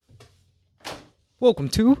Welcome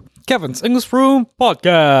to Kevin's English Room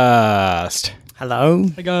Podcast. Hello.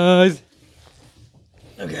 Hey guys.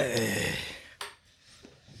 Okay.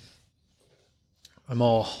 I'm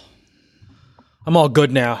all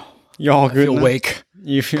good now. You're all I good feel now? awake.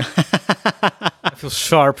 You feel I feel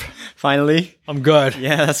sharp. finally? I'm good.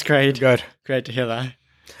 Yeah, that's great. Good. Great to hear that.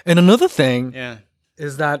 And another thing Yeah.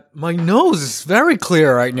 is that my nose is very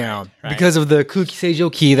clear right now because of the空気清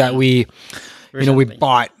浄機 that we Recently.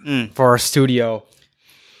 bought for our studio.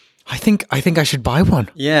 I think I should buy one.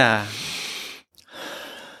 Yeah.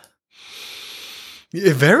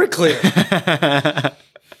 Very clear.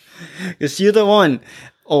 Because you're the one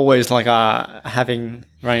always like having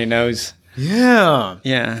runny nose. Yeah.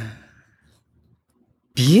 Yeah.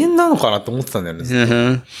 鼻炎なのかなと思ってたんだよね。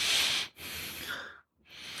 Uh-huh.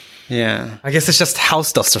 Yeah. I guess it's just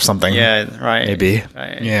house dust or something. Yeah, right. Maybe.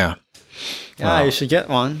 Right. Yeah. Yeah, Wow. you should get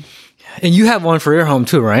one. And you have one for your home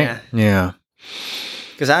too, right? Yeah.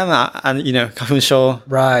 Because I'm Kafun Show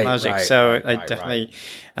Right, allergic, right, so right, I right, definitely,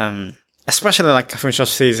 especially like Kafun Show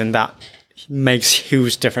season, that makes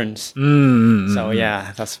huge difference. So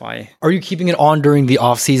yeah, that's why. Are you keeping it on during the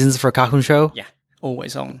off seasons for Kahun Show? Yeah,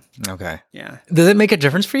 always on. Okay. Yeah, Does it make a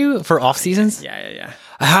difference for you for off seasons? yeah.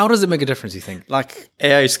 How does it make a difference, you think? Like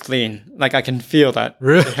air is clean. Like I can feel that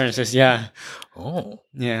Really? differences. Yeah, Oh.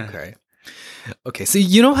 yeah. Okay. So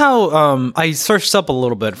you know how I searched up a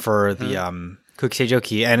little bit for the空気清浄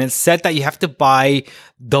機 and it said that you have to buy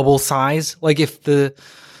double size. Like if the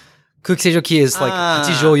空気清浄機 is like 8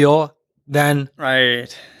畳用, then Right.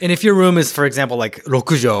 and if your room is, for example, like 6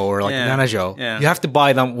畳 or like Yeah. 7畳, Yeah. you have to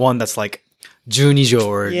buy them one that's like 12畳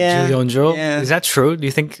or Yeah. 14畳. Yeah. Is that true? Do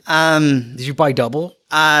you think? Did you buy double?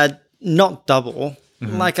 Not double.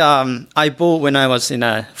 Like I bought when I was in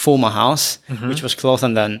a former house, which was closer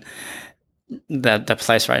than the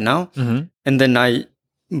place right now, and then I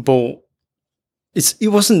bought. It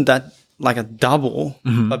wasn't that like a double,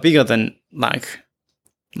 but bigger than like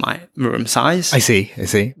my room size. I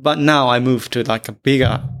see. But now I moved to like a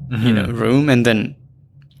bigger, room, and then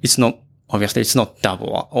it's not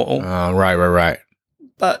double at all. Right.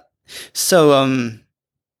 But so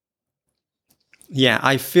yeah,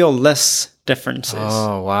 I feel less differences.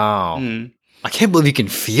 Oh, wow. I can't believe you can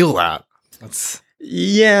feel that. That's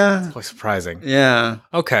Yeah, quite surprising. yeah.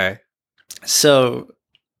 Okay. So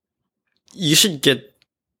you should get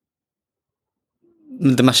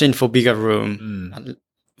the machine for bigger room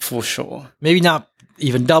for sure. Maybe not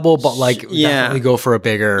even double, but like Yeah. definitely go for a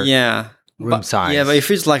bigger Yeah, room size. Yeah, but if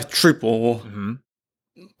it's like triple,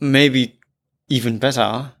 maybe even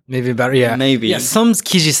better. Maybe better, yeah. Maybe. Yeah, some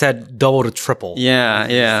Kiji said double to triple. Yeah,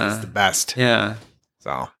 It's yeah, the best. yeah,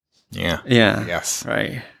 So, yeah. yeah. Yes.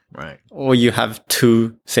 Right. Right. Or you have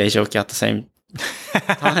two seijoki at the same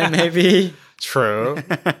time, maybe. True.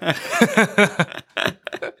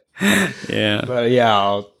 Yeah. But yeah,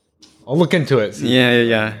 I'll look into it. See.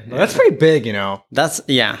 Yeah. That's pretty big, you know. That's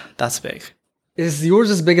big. Is yours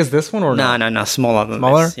as big as this one or No, not? smaller than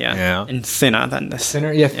Smaller? this. Yeah. Yeah. And thinner than this.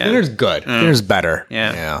 Thinner? Yeah, thinner's good. Thinner's better.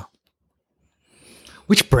 Yeah.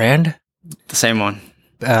 Which brand? The same one.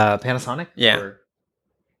 Panasonic? Yeah. Or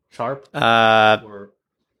Sharp? Uh, Or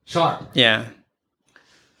Sharp. yeah.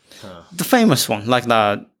 The famous one, like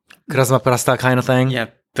the Plasma Plasta kind of thing? yeah,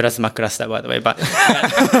 plasma cluster, by the way, but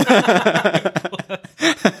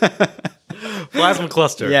Plasma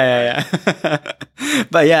cluster. yeah.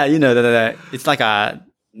 But yeah, it's like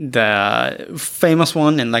the famous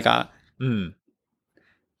one, and like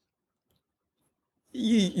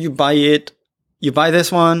you buy it, you buy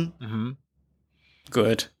this one,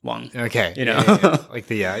 good one. Okay. You know. Yeah. Like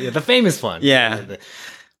the famous one. Yeah. The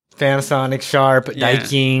Panasonic, Sharp,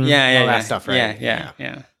 Daikin, all that stuff, right? Yeah.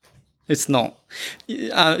 It's not,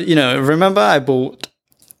 remember I bought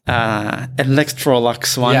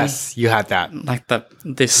Electrolux one, Yes, you had that. like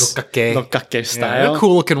this Lokkake. Lokkake Yeah, style. a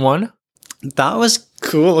cool looking one. That was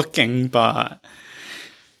cool looking, but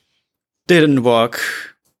didn't work.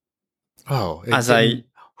 Oh, it As didn't-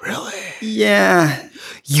 really? Yeah,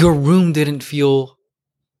 Your room didn't feel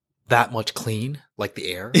that much clean, like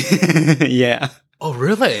the air. yeah, Oh,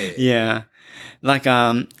 really? yeah. Like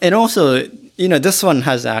and also this one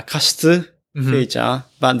has a kashitsu feature,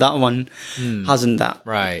 but that one hasn't that.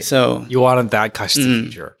 Right. So You wanted that custom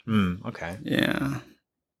feature. Okay. yeah.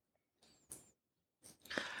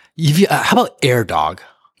 How about Air Dog?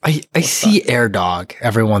 I see Air Dog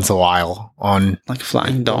every once in a while on. Like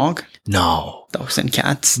flying dog, No. dogs and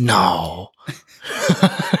cats. No.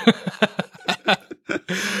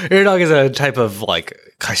 Air Dog is a type of like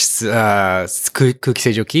空気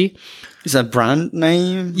清浄機. Is a brand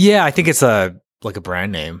name? Yeah, I think it's like a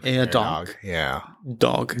brand name. Air Dog. Yeah.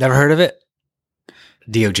 Dog. Never heard of it?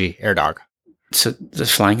 DOG, Air Dog. So the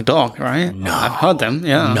flying dog, right? No. I've heard them.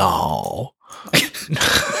 Yeah. No.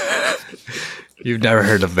 You've never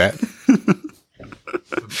heard of that.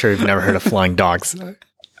 I'm sure you've never heard of flying dogs.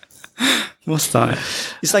 What's that?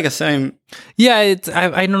 It's like the same. Yeah,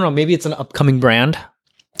 I don't know. Maybe it's an upcoming brand.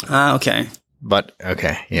 Okay. But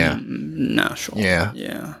okay, yeah. No, sure. Yeah.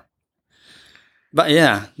 Yeah. But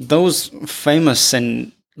yeah, those famous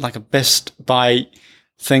and like Best Buy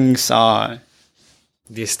things are.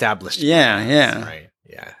 The established. Yeah. Right.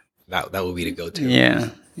 Yeah. That would be the go-to. Yeah.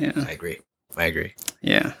 I agree.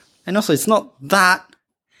 Yeah. And also, it's not that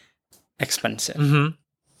expensive. Mm-hmm.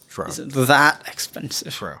 True. It's that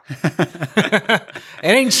expensive. True. It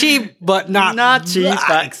ain't cheap, but not cheap, that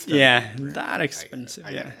but expensive. yeah, that expensive.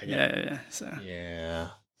 I get it. Yeah. So Yeah.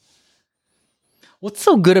 What's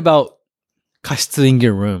so good about 加湿 in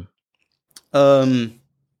your room?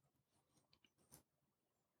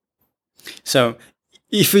 So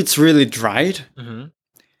if it's really dried,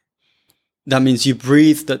 that means you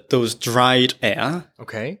breathe those dried air,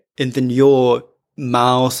 Okay. and then your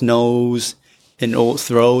mouth, nose, and all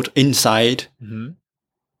throat inside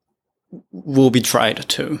will be dried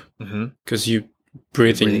too, because you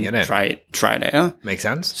breathe in it in. dried air. Makes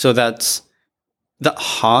sense. So that's that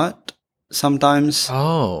hard sometimes,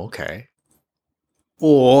 Oh, okay.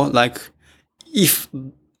 or like if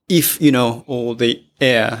you know all the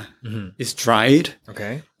air is dried,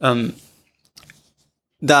 Okay.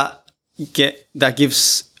 that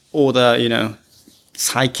gives all the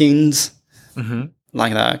cytokines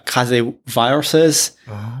like the kaze viruses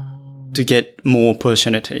to get more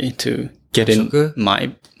opportunity to get in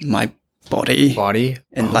my body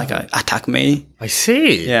and like attack me. I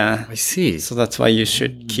see. Yeah. I see. So that's why you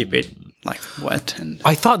should keep it like wet and.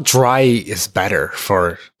 I thought dry is better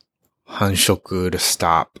for 繁殖 to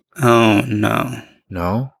stop. Oh no.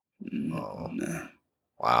 No? Oh. No.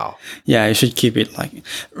 Wow. Yeah, you should keep it like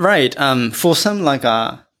right. For some like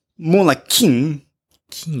more like king.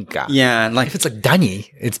 Kinga. Yeah, like If it's like dani,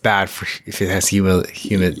 it's bad for if it has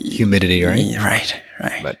humidity, right?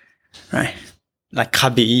 Right. But Right. Like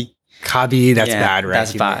kabi. kabi, that's bad, right?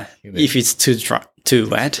 That's bad. If it's too dry, too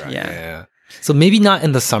wet, yeah. So maybe not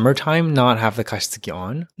in the summertime, not have the kashitsuki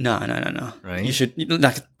on. No. Right. You should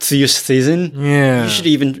like to use season. Yeah. You should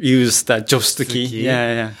even use the joshitsuki. Tsuki.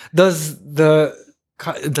 Yeah. Does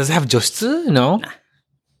it have joshitsu? No. Nah.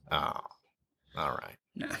 Oh. All right.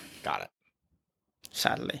 No. Got it.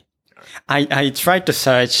 Sadly, I tried to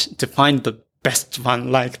search to find the best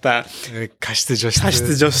one like that. 加湿除湿 Touch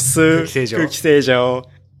the joshitsu, 空気清浄 空気清浄,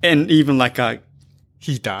 and even like a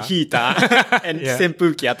ヒーター heater and Yeah.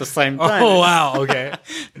 senpuki at the same time. Oh wow, okay.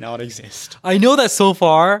 Not exist. I know that so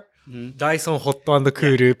far, Dyson Hot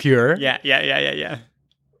Cool Pure. Yeah.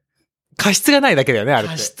 加湿がないだけだよね、あれ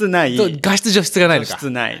って。加湿ない。そう加湿除湿がないのか。加湿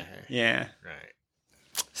ない. Yeah. Right.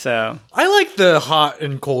 So I like the hot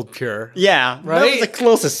and cold pure. yeah, Right? that was the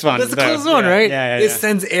closest one. That's the though. closest one, Yeah, right? Yeah. It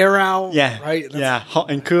sends air out. Yeah. Right? That's- Hot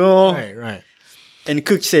and cool. Right. And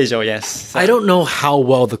空気清浄, yes. So, I don't know how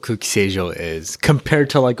well the Kuki Seijo is compared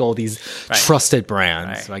to like all these trusted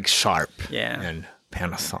brands like Sharp and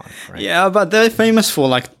Panasonic. Right? yeah, but they're famous for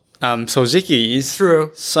like sojikis.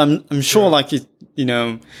 True. So I'm sure like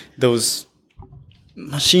those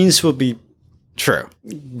machines will be True.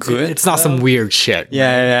 good. It's not some weird shit.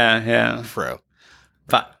 Yeah. True.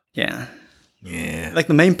 But yeah. Yeah. Like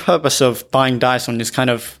the main purpose of buying Dyson is kind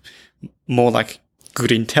of more like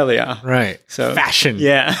good interior. Right. So fashion.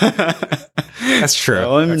 Yeah. That's true.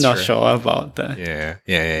 So I'm That's not true. sure about that. Yeah.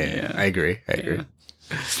 I agree.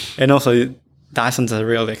 And also Dysons are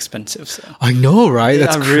really expensive. So I know, right?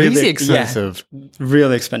 That's are crazy really- expensive.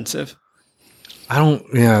 really expensive. I don't.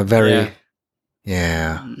 Yeah. Very. Yeah.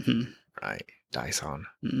 Yeah. Mm-hmm. Right. Dyson.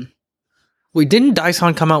 Wait, didn't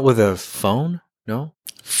Dyson come out with a phone? No?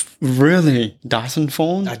 Really? Dyson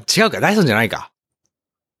phone? あ、違うか。ダイソンじゃないか。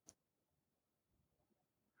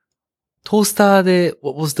トースターで、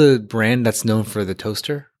what was the brand that's known for the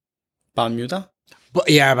toaster? Bermuda? But,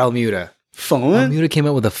 yeah, Bermuda. Phone? Bermuda came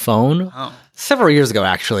out with a phone Oh. several years ago,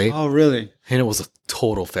 actually. Oh, really? And it was a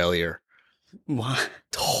total failure. Why?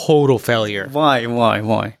 Total failure.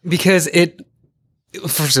 Why? Because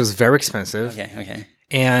first, it was very expensive. Okay.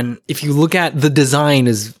 And if you look at the design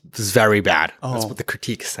was very bad. That's Oh. what the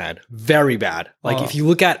critique said. Very bad. Like Oh. if you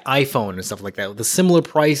look at iPhone and stuff like that, with a similar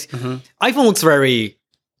price, iPhone looks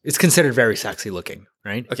it's considered very sexy looking,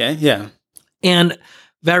 right? Okay, yeah. And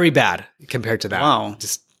very bad compared to that. Wow.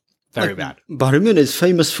 Just very Like, bad. Bermuda is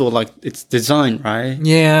famous for like its design, right?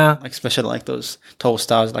 Yeah. Like especially like those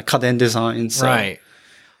toasters, like cut-in designs. So. Right.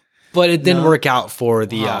 But it didn't work out for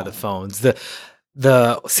the Wow. the phones.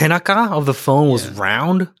 the senaka of the phone was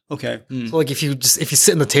round. Okay. So like if you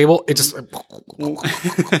sit in the table, it just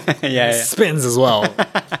Yeah. spins as well.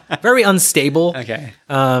 Very unstable. Okay.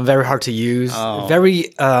 Very hard to use. Oh.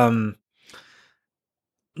 Very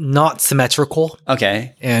not symmetrical.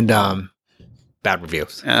 Okay. And bad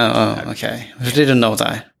reviews. Oh, okay. I didn't know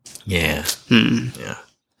that. Yeah. Hmm. Yeah.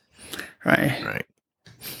 Right.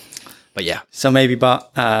 But yeah. So maybe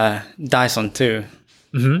but Dyson too.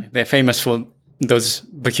 Mm-hmm. They're famous for those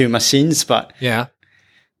vacuum machines, but Yeah.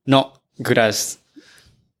 not good as.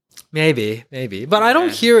 Maybe. But I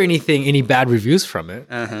don't hear any bad reviews from it.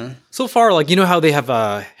 So far, like, you know how they have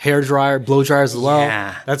a hair dryer, blow dryers as well?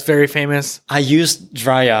 Yeah. That's very famous. I use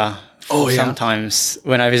dryer yeah? sometimes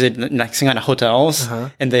when I visit like some kind of hotels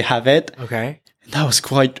and they have it. Okay. That was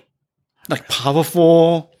quite like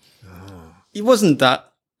powerful. It wasn't that.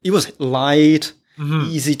 It was light,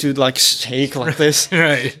 easy to like shake like this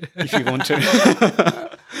Right. if you want to.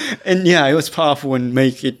 And yeah, it was powerful and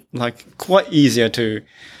make it like quite easier to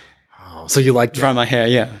So you liked dry it. my hair.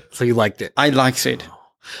 Yeah, So you liked it. I liked it.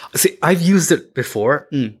 See, I've used it before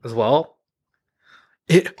as well.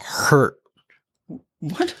 It hurt.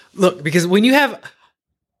 What? Look, because when you have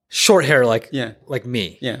short hair like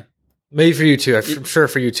me, Yeah. maybe for you too, I'm sure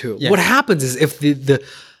for you too. Yeah. What happens is if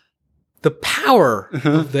the power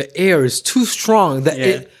of the air is too strong,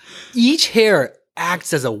 that each hair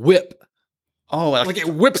acts as a whip. Oh, Like it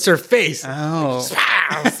whips her face. oh,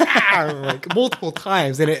 Like multiple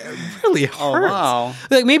times, and it really hurts. oh, wow.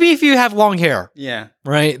 Like maybe if you have long hair, Yeah.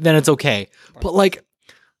 right, then it's okay. But like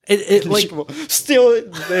it like Still,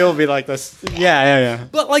 they'll be like this. Yeah.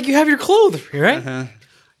 but like you have your clothes, right?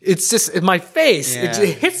 It's just in my face. Yeah.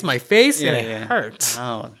 It hits my face and Yeah. it hurts.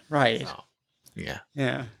 Oh, right. Yeah.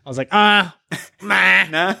 Yeah. I was like, nah.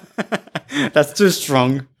 No, that's too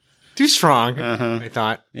strong. Too strong, I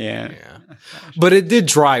thought. Yeah. Yeah. But it did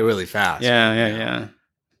dry really fast. Yeah.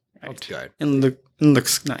 That's good. It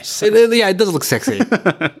looks nice. Yeah, it does look sexy.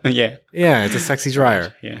 Yeah. Yeah, it's a sexy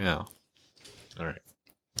dryer. Yeah. All right.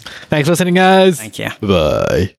 Thanks for listening, guys. Thank you. Bye.